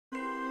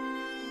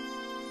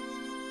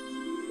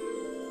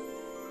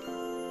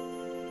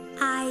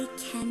I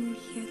can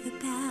hear the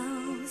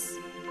bells.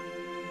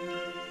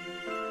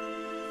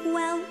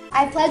 Well,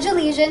 I pledge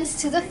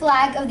allegiance to the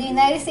flag of the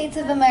United States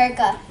of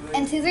America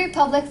and to the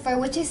republic for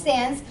which it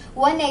stands,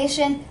 one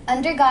nation,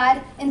 under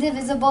God,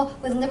 indivisible,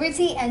 with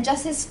liberty and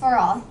justice for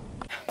all.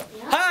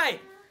 Hi,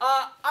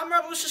 I'm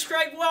Revolution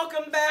Craig.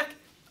 Welcome back.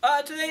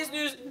 Today's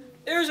news,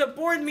 there's a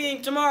board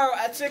meeting tomorrow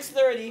at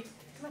 6:30.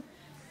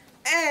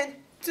 And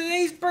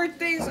today's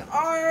birthdays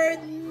are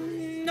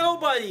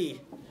nobody.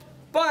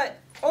 But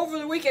over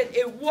the weekend,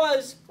 it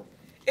was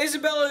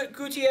Isabella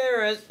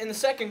Gutierrez in the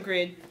 2nd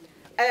grade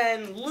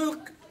and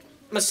Luke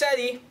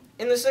Massetti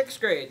in the 6th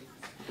grade.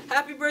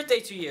 Happy birthday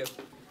to you.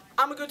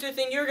 I'm going to go to a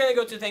thing, you're going to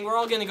go to a thing, we're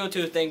all going to go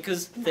to a thing,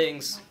 because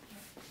things.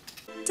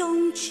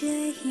 don't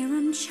you hear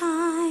 'em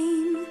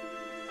chime?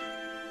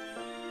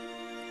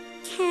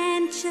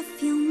 Can't you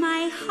feel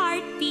my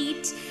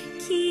heartbeat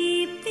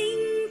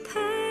keeping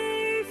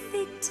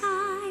perfect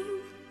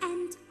time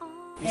and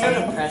all? It's so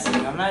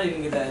depressing. I'm not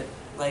even gonna,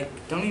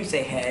 don't even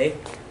say hey.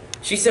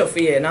 She's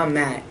Sophia and I'm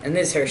Matt, and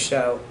this is her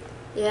show.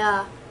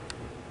 Yeah.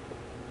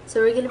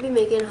 So we're gonna be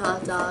making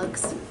hot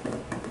dogs.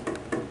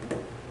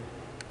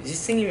 Is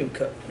this thing even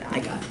cooked? Nah, I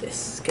got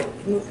this. Can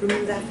you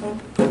remove that phone?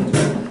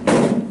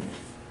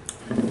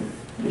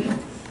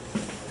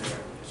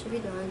 Should be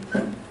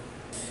done.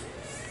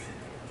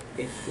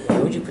 Why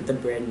would you put the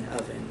bread in the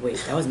oven? Wait,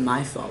 that was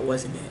my fault,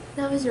 wasn't it?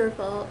 That was your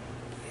fault.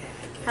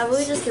 Yeah, How about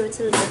we just give it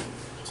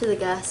to the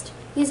guest?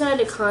 He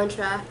signed a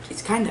contract.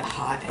 It's kind of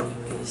hot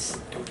anyways.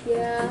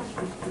 Yeah.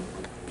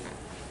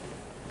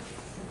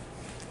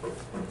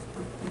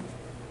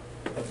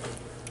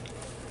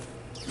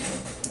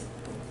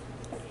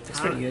 That's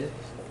pretty good.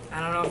 I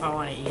don't know if I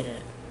want to eat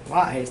it.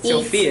 Why? It's Eat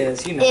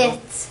Sophia's, you know. It.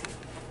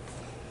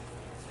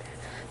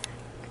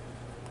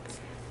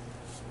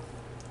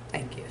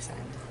 Thank you,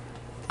 Simon.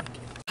 Thank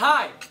you.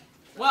 Hi.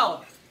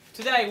 Well,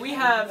 today we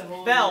have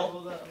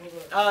Belle.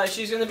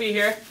 She's going to be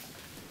here.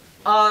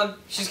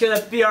 She's going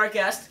to be our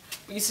guest.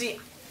 But you see,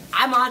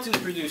 I'm onto the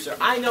producer.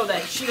 I know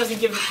that she doesn't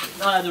give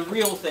the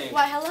real thing.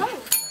 Why, hello.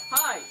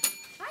 Hi.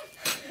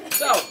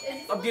 So,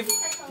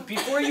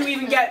 before you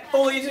even get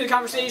fully into the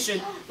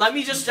conversation, let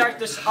me just start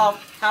this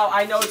off how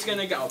I know it's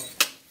gonna go.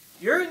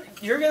 You're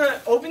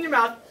gonna open your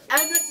mouth,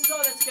 and this is all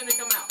that's gonna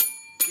come out.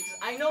 Because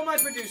I know my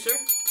producer,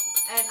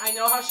 and I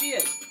know how she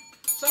is.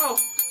 So,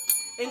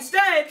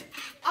 instead,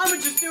 I'm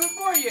gonna just do it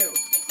for you.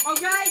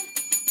 Okay?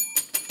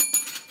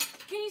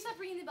 Can you stop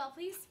ringing the bell,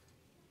 please?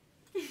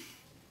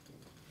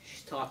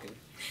 She's talking.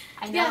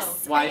 I know.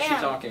 Yes. Why is I she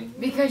am. talking?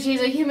 Because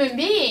she's a human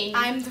being.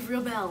 I'm the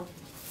real Belle.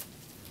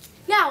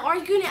 Now, are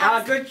you gonna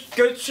ask?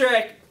 Good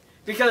trick.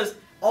 Because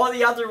all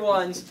the other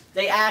ones,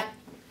 they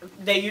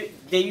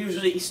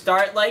usually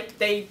start like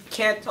they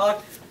can't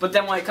talk, but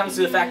then when it comes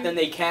to the fact that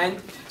they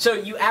can, so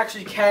you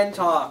actually can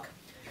talk,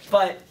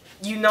 but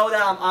you know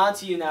that I'm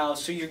onto you now,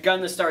 so you're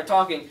gonna start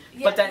talking.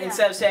 Yeah, but then yeah.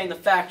 instead of saying the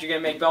fact, you're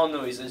gonna make bell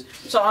noises.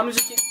 So I'm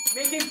just keep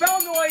making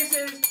bell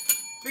noises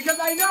because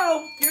I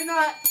know you're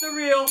not the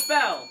real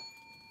Belle.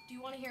 Do you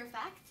want to hear a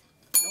fact?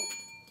 Nope.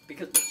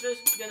 Because it's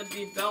just gonna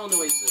be bell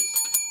noises.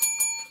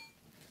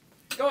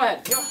 Go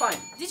ahead. You're fine.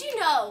 Did you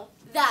know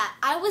that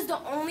I was the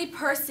only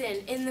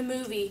person in the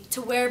movie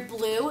to wear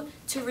blue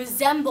to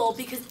resemble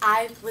because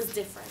I was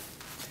different?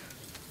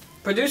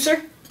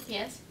 Producer,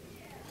 Yes.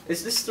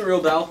 is this the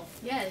real Belle?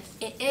 Yes.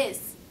 It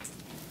is.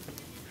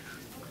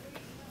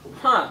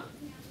 Huh.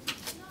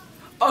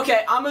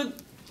 Okay,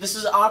 this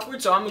is awkward,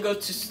 so I'm gonna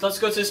let's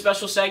go to the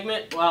special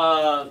segment.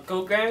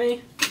 Go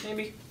Granny,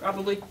 maybe,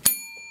 probably.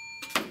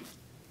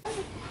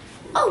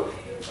 Oh,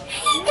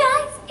 hey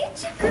guys,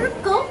 it's your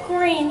girl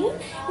Granny,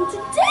 and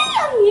today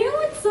I'm here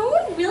with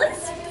someone really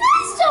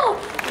special.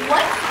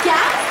 What's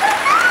Gabs the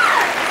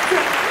Hat?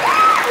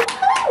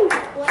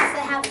 What's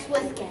the house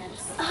with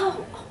Gabs?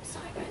 Oh,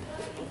 sorry.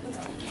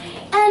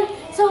 And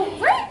so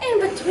we're in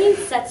between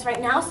sets right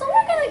now, so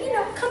we're gonna,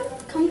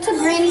 Come to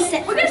Granny's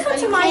set. we're gonna come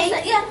to my Okay?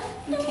 set. Yeah.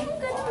 Okay.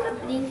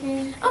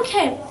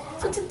 Okay,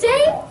 so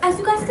today, as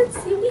you guys can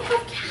see, we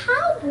have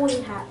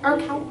cowboy hat, or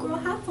cowgirl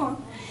hats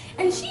on.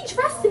 And she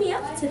dressed me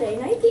up today,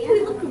 and I think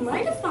we look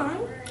mighty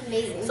fine.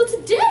 Amazing. So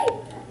today,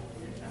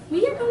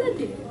 we are gonna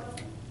do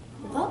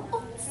the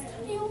old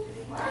style,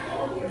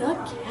 the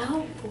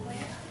cowboy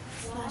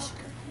slash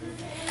girl.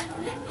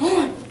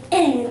 1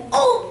 and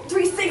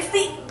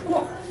 360.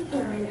 1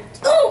 and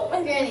 2.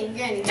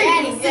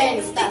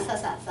 Granny, stop.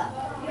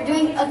 We're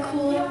doing a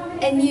cool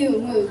and new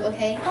move,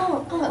 okay?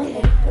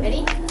 Okay.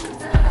 Ready?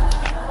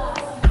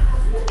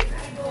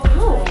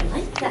 Oh, I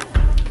like that.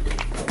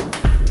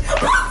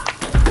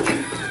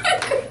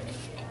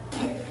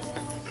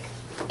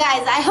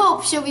 Guys, I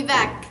hope she'll be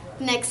back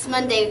next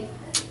Monday.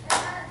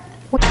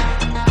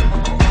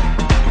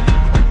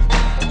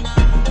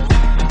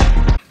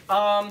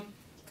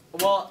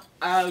 Well,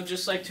 I would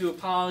just like to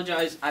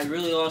apologize. I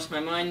really lost my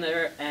mind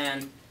there,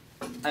 and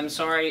I'm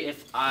sorry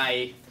if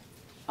I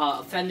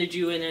offended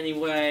you in any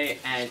way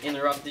and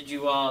interrupted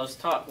you while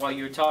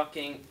you were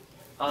talking.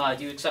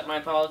 Do you accept my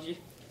apology?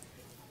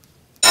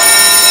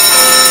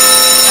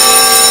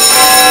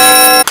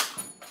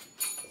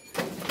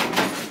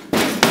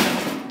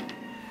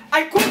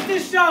 I quit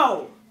this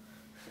show!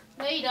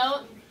 No, you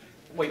don't.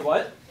 Wait,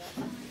 what?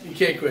 You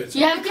can't quit.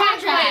 You have a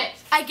contract.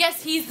 I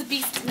guess he's the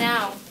beast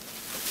now.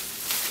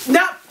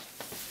 No!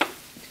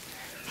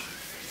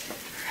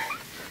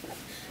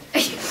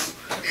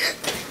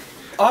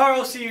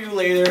 I'll see you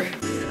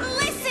later.